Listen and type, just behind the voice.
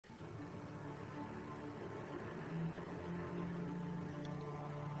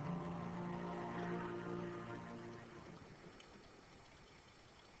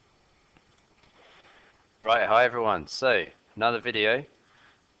Right, hi everyone. So, another video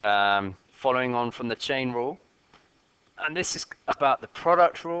following on from the chain rule. And this is about the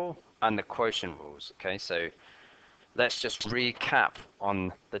product rule and the quotient rules. Okay, so let's just recap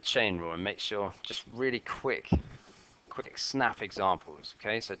on the chain rule and make sure, just really quick snap examples.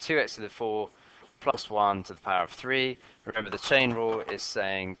 Okay, so 2x to the 4 plus 1 to the power of 3. Remember, the chain rule is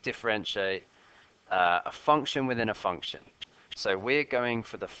saying differentiate a function within a function. So we're going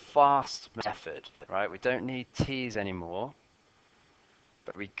for the fast method, right? We don't need t's anymore,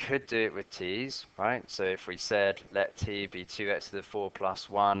 but we could do it with t's, right? So if we said let t be 2x to the 4 plus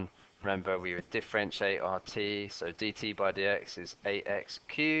 1, remember we would differentiate our t, so dt by dx is 8x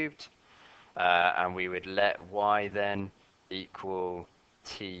cubed, and we would let y then equal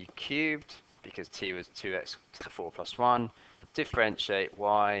t cubed, because t was 2x to the 4 plus 1. Differentiate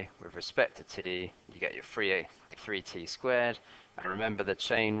y with respect to t, you get your 3t squared. And remember the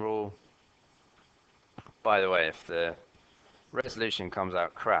chain rule. By the way, if the resolution comes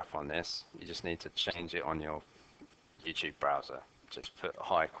out crap on this, you just need to change it on your YouTube browser. Just put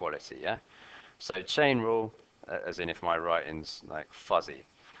high quality, yeah? So chain rule, as in if my writing's like fuzzy.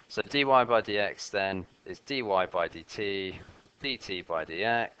 So dy by dx then is dy by dt, dt by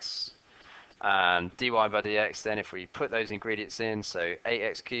dx, and dy by dx then if we put those ingredients in, so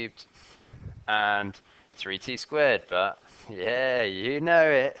 8x cubed and 3t squared, but yeah, you know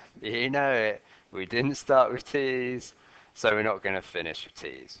it, we didn't start with t's, so we're not going to finish with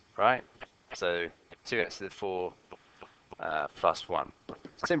t's, right? So 2x to the 4 plus 1.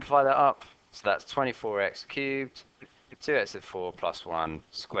 Simplify that up, so that's 24x cubed, 2x to the 4 plus 1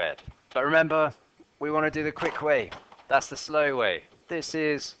 squared. But remember, we want to do the quick way. That's the slow way. This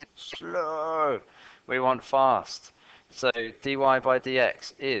is slow. We want fast. So dy by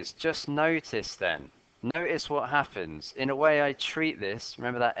dx is, just notice then, notice what happens. In a way I treat this,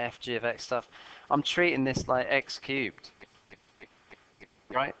 remember that fg of x stuff? I'm treating this like x cubed,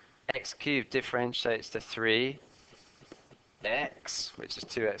 right? X cubed differentiates to 3x, which is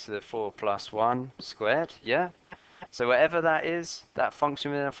 2x to the 4 plus 1 squared, yeah? So whatever that is, that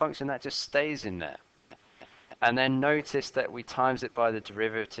function within a function, that just stays in there. And then notice that we times it by the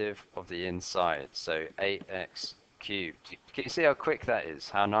derivative of the inside, so 8x cubed. Can you see how quick that is,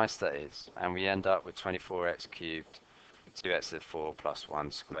 how nice that is? And we end up with 24x cubed, 2x to the 4 plus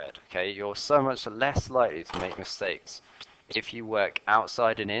 1 squared. Okay, you're so much less likely to make mistakes if you work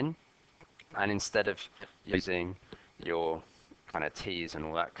outside and in, and instead of using your kind of t's and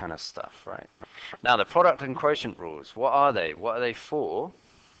all that kind of stuff, right? Now the product and quotient rules, what are they? What are they for?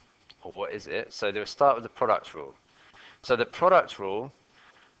 Or what is it? So they'll start with the product rule. So the product rule,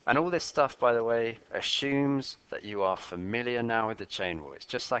 and all this stuff, by the way, assumes that you are familiar now with the chain rule. It's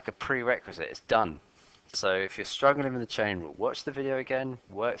just like a prerequisite. It's done. So if you're struggling with the chain rule, watch the video again,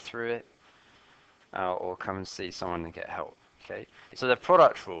 work through it, or come and see someone and get help. Okay. So the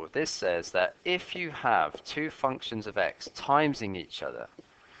product rule, this says that if you have two functions of x timesing each other,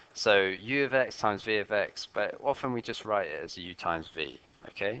 so u of x times v of x, but often we just write it as u times v.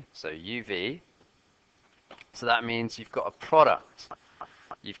 Okay, so uv, so that means you've got a product.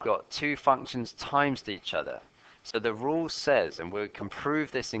 You've got two functions times each other. So the rule says, and we can prove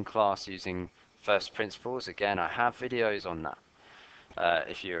this in class using first principles. Again, I have videos on that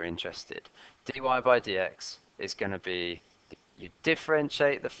if you're interested. Dy by dx is going to be, you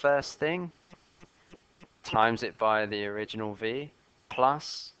differentiate the first thing, times it by the original v,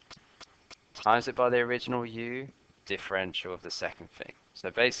 plus times it by the original u, differential of the second thing. So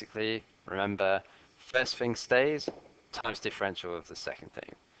basically, remember, first thing stays times differential of the second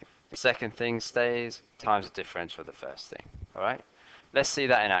thing. The second thing stays times the differential of the first thing. All right? Let's see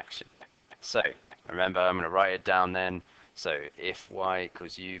that in action. So remember, I'm going to write it down then. So if y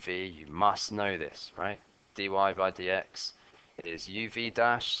equals uv, you must know this, right? Dy by dx is uv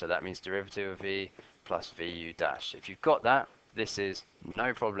dash, so that means derivative of v plus vu dash. If you've got that, this is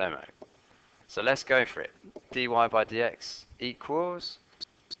no problemo. So let's go for it. Dy by dx equals,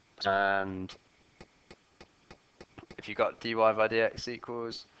 and if you got dy by dx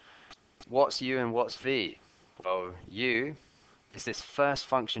equals, what's u and what's v? Well, u is this first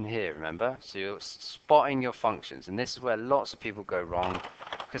function here, remember? So you're spotting your functions, and this is where lots of people go wrong,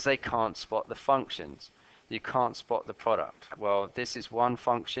 because they can't spot the functions. You can't spot the product. Well, this is one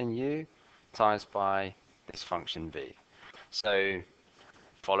function u times by this function v. So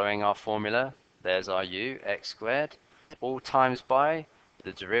following our formula, there's our u, x squared, all times by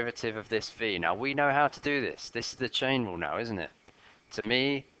the derivative of this v. Now we know how to do this. This is the chain rule now, isn't it? To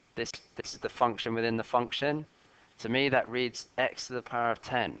me, this is the function within the function. To me, that reads x to the power of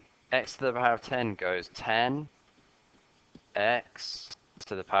 10. X to the power of 10 goes 10 x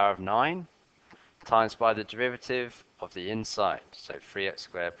to the power of 9 times by the derivative of the inside, so 3x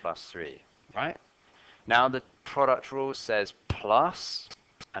squared plus 3, right? Now the product rule says plus,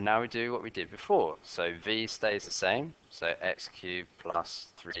 and now we do what we did before. So v stays the same, so x cubed plus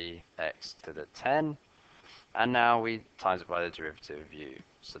 3x to the 10, and now we times it by the derivative of u,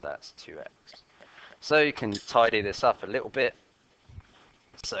 so that's 2x. So you can tidy this up a little bit.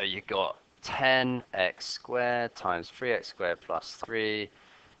 So you got 10x squared times 3x squared plus 3,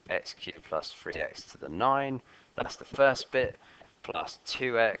 x cubed plus 3x to the 9. That's the first bit, plus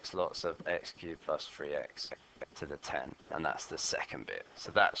 2x, lots of x cubed plus 3x to the 10. And that's the second bit.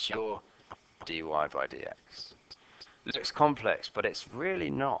 So that's your dy by dx. Looks complex, but it's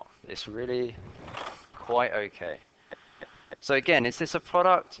really not. It's really quite okay. So again, is this a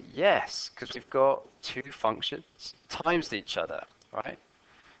product? Yes, because we've got two functions times each other, right?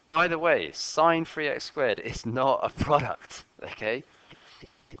 By the way, sine 3x squared is not a product, okay?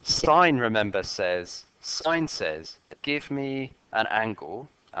 Sine, remember, says, give me an angle,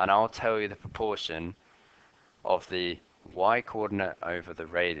 and I'll tell you the proportion of the y coordinate over the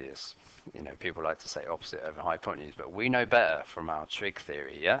radius. You know, people like to say opposite over hypotenuse, but we know better from our trig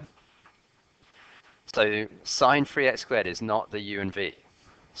theory, yeah? So sine 3x squared is not the u and v.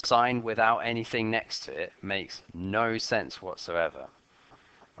 Sine without anything next to it makes no sense whatsoever.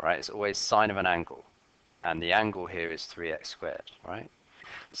 All right, it's always sine of an angle, and the angle here is 3x squared, right?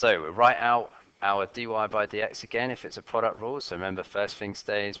 So we'll write out our dy by dx again if it's a product rule. So remember, first thing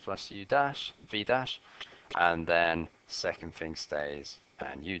stays plus u dash, v dash, and then second thing stays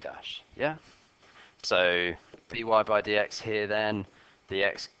and u dash, yeah? So dy by dx here then, the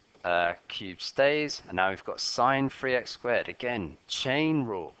x cubed stays, and now we've got sine 3x squared. Again, chain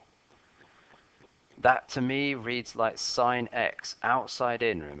rule. That to me reads like sine x, outside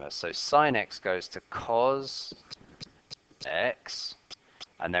in, remember. So sine x goes to cos x,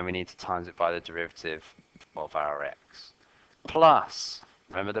 and then we need to times it by the derivative of our x. Plus,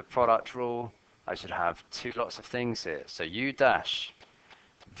 remember the product rule? I should have two lots of things here. So u dash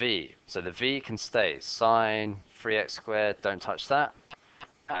v. So the v can stay. Sine 3x squared, don't touch that.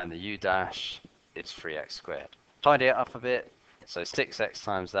 And the u dash is 3x squared. Tidy it up a bit. So 6x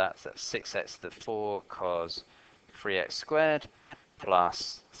times that, so that's 6x to the 4 cos 3x squared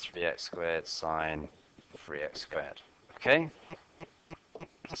plus 3x squared sine 3x squared. Okay?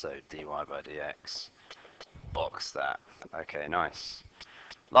 So dy by dx, box that. Okay, nice.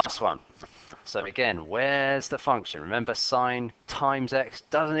 Last one. So again, where's the function? Remember, sine times x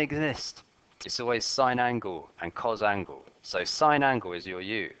doesn't exist. It's always sine angle and cos angle. So sine angle is your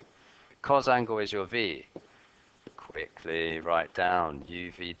u. Cos angle is your v. Quickly write down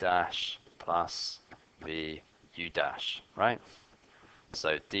uv dash plus v u dash, right?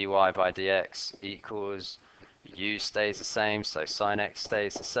 So dy by dx equals u stays the same, so sine x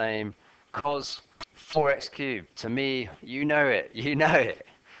stays the same. Cos 4x cubed, to me, you know it,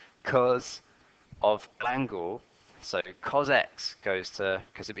 cos of angle, so cos x goes to,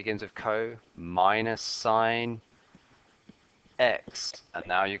 because it begins with co, minus sine x, and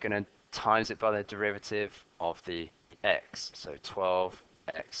now you're going to times it by the derivative of the x, so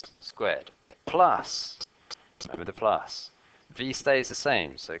 12x squared, plus, remember the plus, v stays the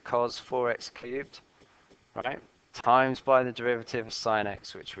same, so cos 4x cubed, right, times by the derivative of sine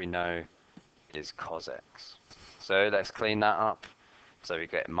x, which we know is cos x. So let's clean that up. So we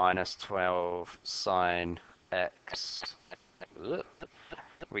get minus 12 sine x,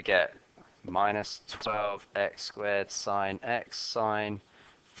 we get minus 12x squared sine x sine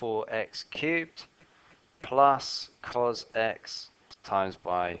 4x cubed plus cos x times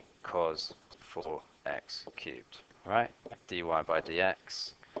by cos 4x cubed, right? dy by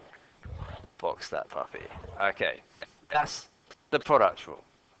dx, box that puppy. Okay, that's the product rule.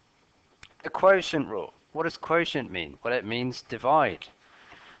 The quotient rule. What does quotient mean? Well, it means divide.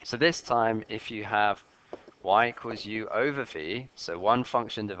 So this time, if you have y equals u over v, so one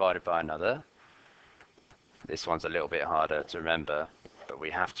function divided by another, this one's a little bit harder to remember, but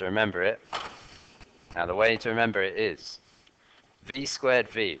we have to remember it. Now the way to remember it is v squared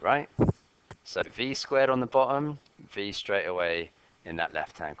v, right? So v squared on the bottom, v straight away in that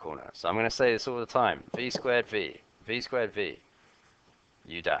left-hand corner. So I'm going to say this all the time. V squared v,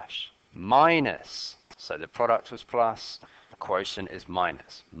 u dash, minus, so the product was plus, quotient is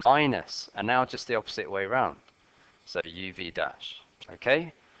minus, and now just the opposite way around. So uv dash,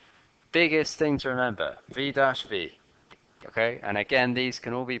 okay? Biggest thing to remember, v dash v, okay? And again, these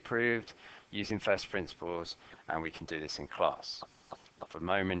can all be proved using first principles, and we can do this in class. For the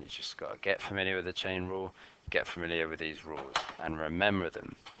moment, you just got to get familiar with the chain rule, get familiar with these rules, and remember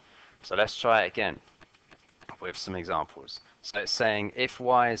them. So let's try it again. with some examples. So it's saying if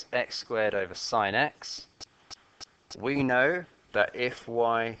y is x squared over sine x, we know that if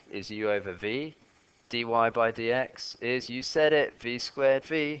y is u over v, dy by dx is, you said it, v squared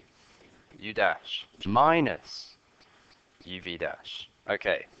v u dash minus uv dash.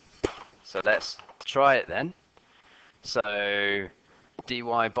 Okay, so let's try it then. So dy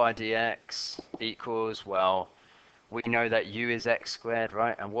by dx equals, well, we know that u is x squared,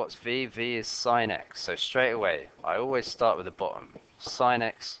 right? And what's v? V is sine x. So straight away, I always start with the bottom. Sine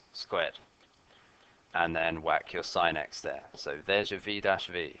x squared. And then whack your sine x there. So there's your v dash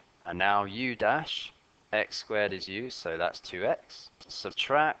v. And now u dash, x squared is u, so that's 2x.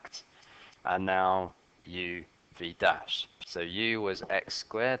 Subtract, and now u v dash. So u was x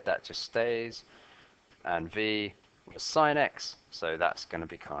squared, that just stays. And v was sine x, so that's going to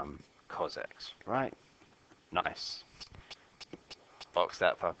become cos x, right? Nice. Box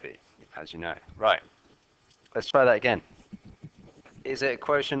that puppy, as you know. Right, let's try that again. Is it a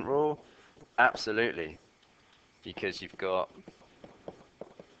quotient rule? Absolutely, because you've got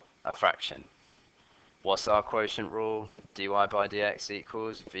a fraction. What's our quotient rule? Dy by dx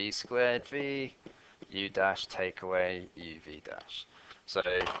equals v squared v, u dash take away uv dash. So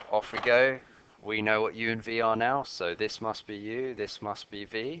off we go. We know what u and v are now, so this must be u, this must be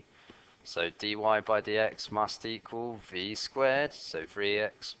v. So dy by dx must equal v squared, so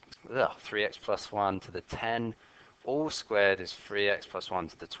 3x plus 1 to the 10. All squared is 3x plus 1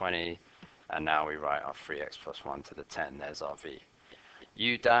 to the 20. And now we write our 3x plus 1 to the 10. There's our v.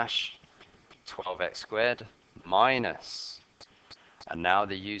 U dash, 12x squared, minus. And now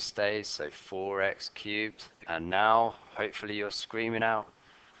the u stays, so 4x cubed. And now, hopefully you're screaming out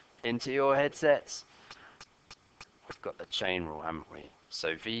into your headsets. We've got the chain rule, haven't we?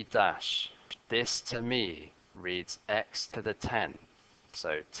 So v dash, this to me reads x to the 10.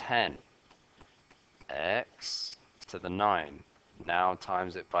 So 10 x to the 9. Now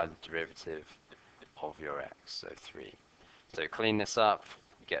times it by the derivative of your x, so 3. So clean this up,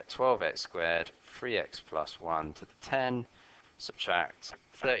 you get 12x squared, 3x plus 1 to the 10. Subtract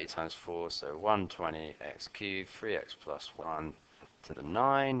 30 times 4, so 120 x cubed, 3x plus 1 to the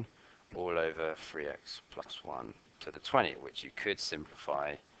 9, all over 3x plus 1 to the 20, which you could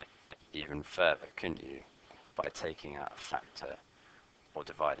simplify even further, couldn't you, by taking out a factor or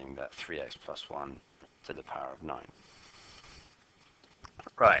dividing that 3x plus 1 to the power of 9.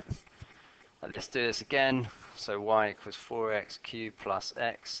 Right, let's do this again. So y equals 4x cubed plus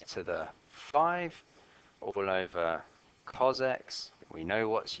x to the 5 all over cos x. We know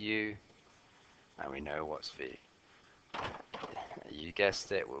what's u and we know what's v. You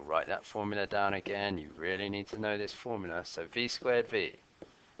guessed it, we'll write that formula down again. You really need to know this formula. So v squared v,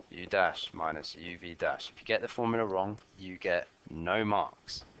 u dash minus uv dash. If you get the formula wrong, you get no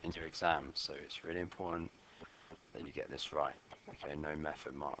marks in your exam. So it's really important that you get this right. Okay, no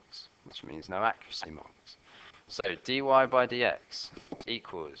method marks, which means no accuracy marks. So dy by dx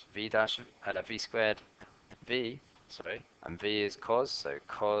equals v dash v squared v, sorry, and v is cos, so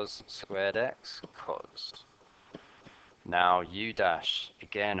cos squared x, cos. Now u dash,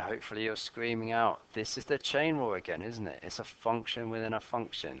 again, hopefully you're screaming out. This is the chain rule again, isn't it? It's a function within a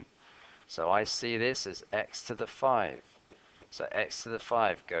function. So I see this as x to the 5. So x to the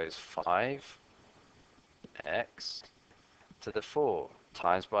 5 goes 5x to the 4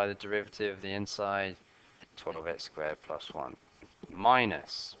 times by the derivative of the inside, 12x squared plus 1,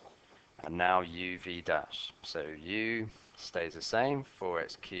 minus, and now uv dash. So u stays the same,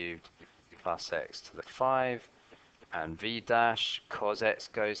 4x cubed plus x to the 5, and v dash, cos x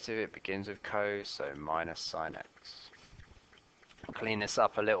goes to it, begins with cos, so minus sine x. Clean this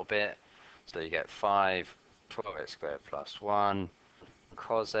up a little bit, so you get 5, 12x squared plus 1,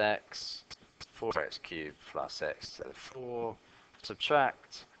 cos x, 4x cubed plus x to the 4,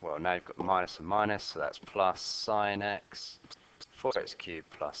 subtract, well now you've got minus and minus, so that's plus sine x, 4x cubed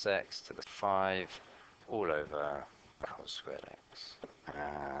plus x to the 5, all over cos squared x,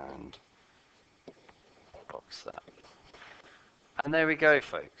 and box that. And there we go,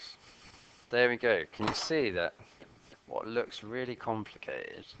 folks. There we go. Can you see that what looks really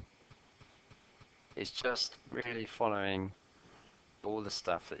complicated is just really following all the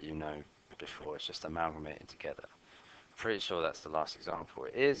stuff that you know before. It's just amalgamated together. Pretty sure that's the last example.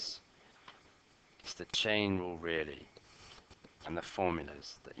 It is. It's the chain rule, really, and the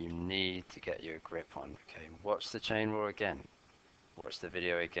formulas that you need to get your grip on. Okay, watch the chain rule again. Watch the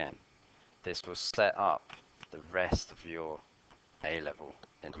video again. This will set up the rest of your A-level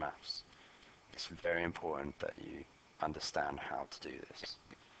in maths. It's very important that you understand how to do this.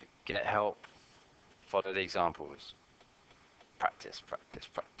 Get help, follow the examples, practice, practice,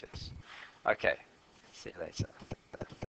 practice. Okay, See you later.